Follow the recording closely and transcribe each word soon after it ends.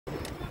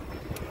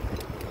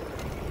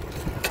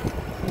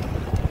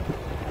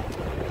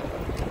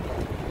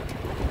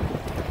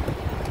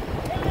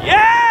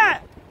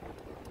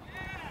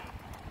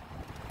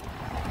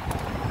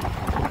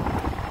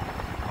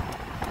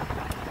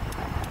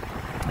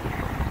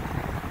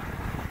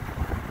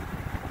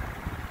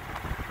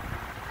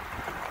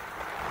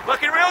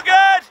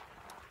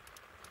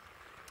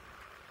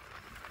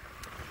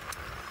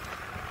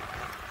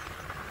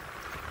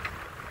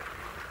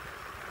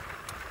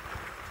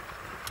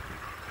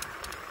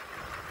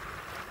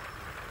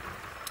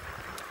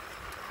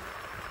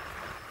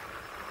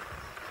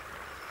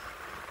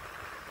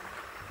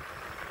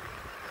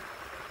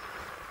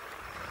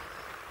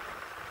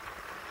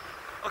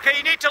Okay,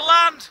 you need to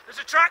land. There's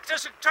a tractor,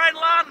 so try and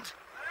land.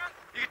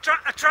 You can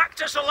a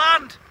tractor, so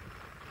land.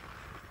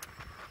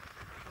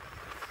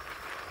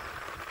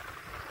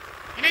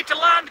 You need to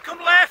land. Come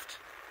left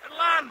and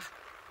land.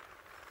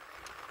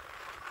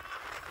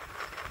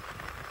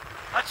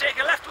 That's it.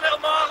 Go left a little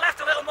more.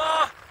 Left a little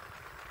more.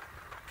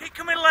 Keep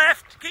coming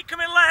left. Keep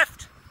coming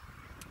left.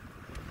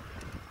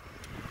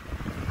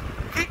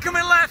 Keep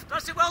coming left.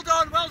 That's it. Well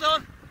done. Well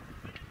done.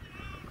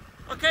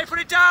 Okay, put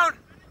it down.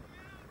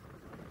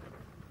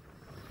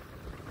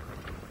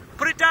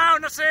 Put it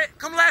down. That's it.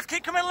 Come left.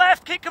 Keep coming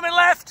left. Keep coming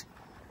left.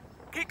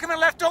 Keep coming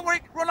left. Don't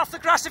worry. Run off the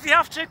grass if you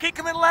have to. Keep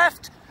coming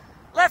left.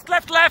 Left,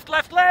 left, left,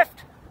 left,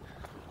 left.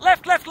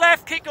 Left, left,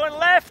 left. Keep going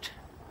left.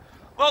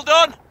 Well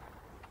done.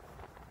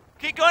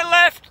 Keep going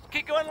left.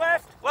 Keep going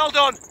left. Well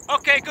done.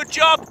 Okay, good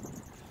job.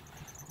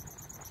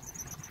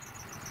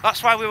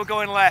 That's why we were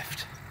going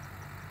left.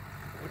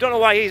 We don't know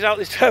why he's out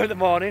this time of the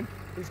morning.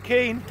 He's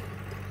keen.